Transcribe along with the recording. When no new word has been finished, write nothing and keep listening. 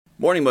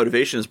Morning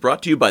Motivation is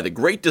brought to you by The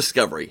Great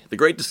Discovery. The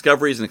Great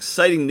Discovery is an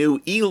exciting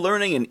new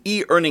e-learning and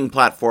e-earning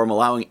platform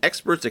allowing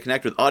experts to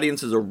connect with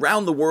audiences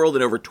around the world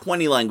in over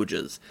 20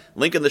 languages.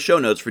 Link in the show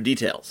notes for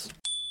details.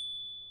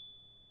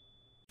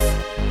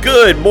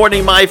 Good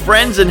morning, my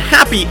friends, and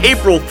happy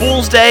April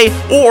Fool's Day,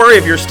 or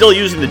if you're still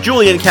using the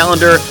Julian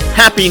calendar,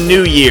 Happy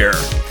New Year.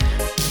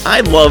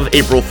 I love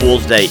April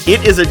Fool's Day.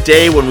 It is a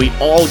day when we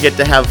all get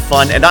to have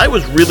fun, and I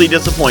was really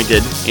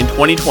disappointed in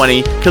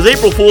 2020 because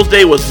April Fool's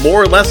Day was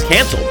more or less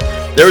canceled.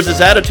 There was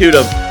this attitude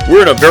of,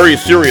 we're in a very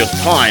serious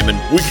time, and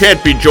we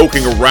can't be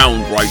joking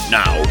around right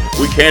now.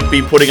 We can't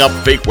be putting up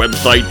fake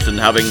websites and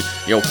having,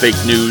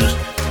 fake news.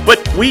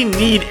 But we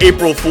need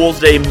April Fool's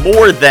Day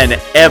more than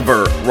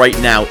ever right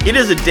now. It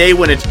is a day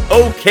when it's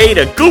okay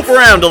to goof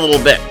around a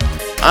little bit.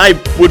 I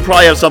would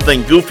probably have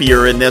something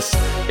goofier in this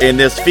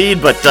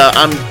feed, but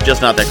I'm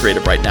just not that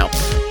creative right now.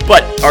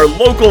 But our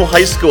local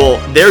high school,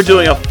 they're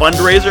doing a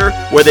fundraiser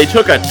where they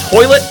took a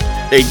toilet,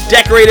 they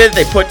decorated it,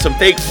 they put some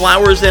fake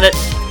flowers in it,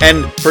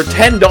 and for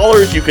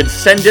 $10 you could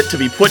send it to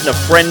be put in a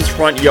friend's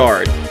front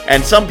yard.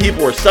 And some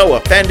people were so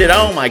offended,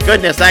 oh my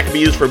goodness, that could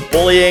be used for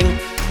bullying.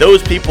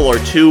 Those people are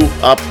too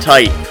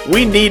uptight.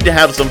 We need to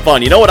have some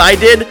fun. You know what I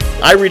did?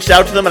 I reached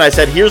out to them and I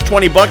said, here's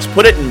 $20,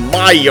 put it in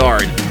my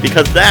yard,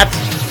 because that's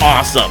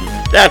awesome.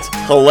 That's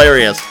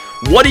hilarious.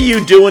 What are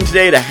you doing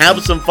today to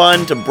have some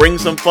fun, to bring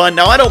some fun?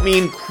 Now, I don't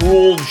mean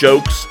cruel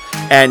jokes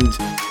and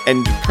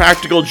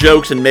practical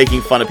jokes and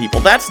making fun of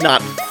people. That's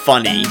not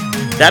funny.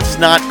 That's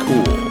not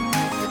cool.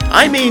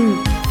 I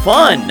mean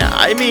fun.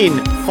 I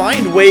mean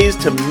find ways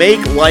to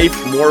make life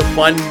more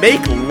fun.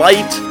 Make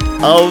light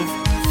of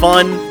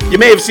fun. You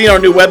may have seen our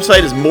new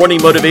website is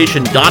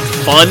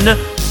morningmotivation.fun.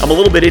 I'm a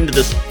little bit into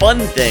this fun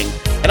thing.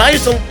 And I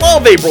used to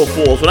love April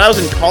Fools. When I was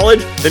in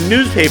college, the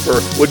newspaper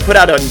would put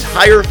out an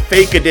entire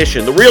fake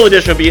edition. The real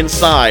edition would be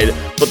inside,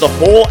 but the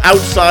whole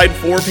outside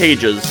 4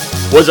 pages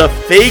was a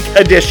fake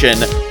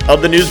edition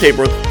of the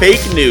newspaper with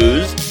fake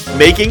news,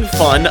 making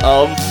fun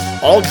of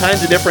all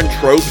kinds of different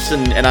tropes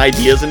and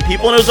ideas and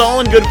people, and it was all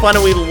in good fun,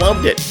 and we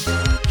loved it.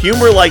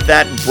 Humor like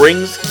that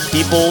brings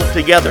people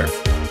together.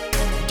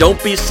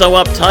 Don't be so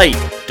uptight.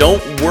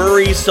 Don't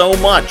worry so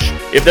much.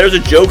 If there's a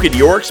joke at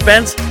your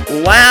expense,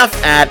 laugh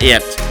at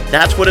it.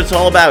 That's what it's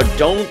all about.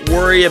 Don't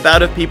worry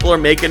about if people are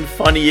making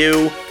fun of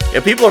you.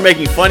 If people are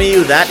making fun of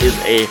you, that is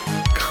a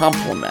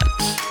compliment.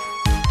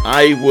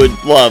 I would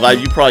love,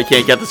 you probably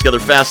can't get this together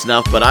fast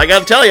enough, but I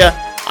gotta tell you,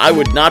 I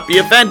would not be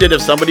offended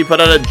if somebody put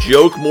out a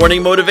joke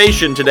morning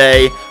motivation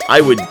today. I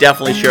would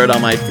definitely share it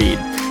on my feed.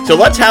 So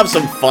let's have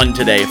some fun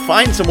today.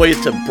 Find some ways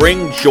to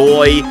bring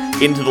joy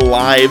into the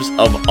lives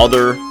of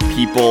other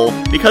people,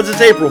 because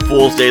it's April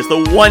Fool's Day. It's the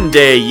one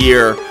day a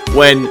year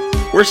when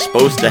we're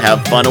supposed to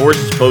have fun and we're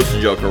supposed to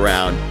joke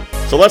around.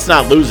 So let's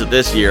not lose it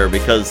this year,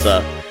 because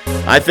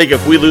I think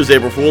if we lose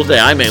April Fool's Day,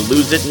 I may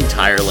lose it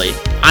entirely.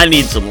 I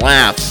need some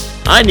laughs.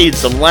 I need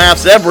some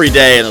laughs every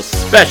day, and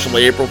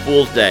especially April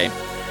Fool's Day.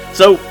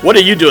 So what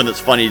are you doing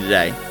that's funny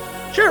today?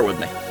 Share it with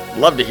me.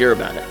 Love to hear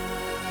about it.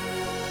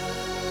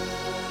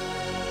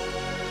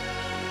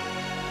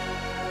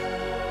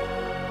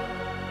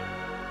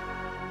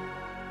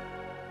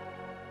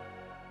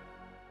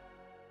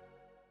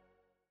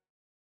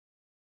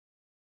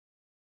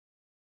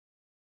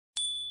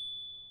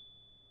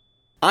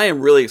 I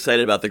am really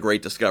excited about The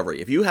Great Discovery.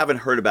 If you haven't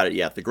heard about it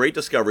yet, The Great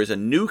Discovery is a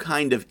new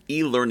kind of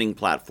e-learning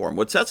platform.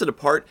 What sets it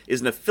apart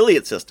is an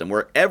affiliate system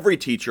where every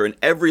teacher and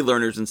every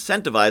learner is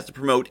incentivized to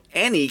promote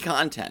any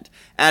content.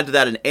 Add to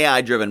that an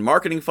AI-driven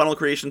marketing funnel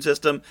creation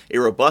system, a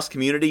robust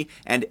community,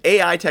 and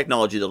AI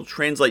technology that will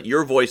translate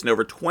your voice in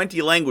over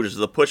 20 languages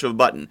with a push of a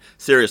button.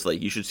 Seriously,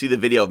 you should see the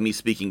video of me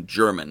speaking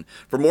German.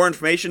 For more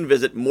information,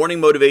 visit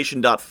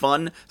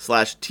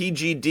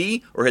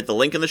morningmotivation.fun/TGD or hit the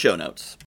link in the show notes.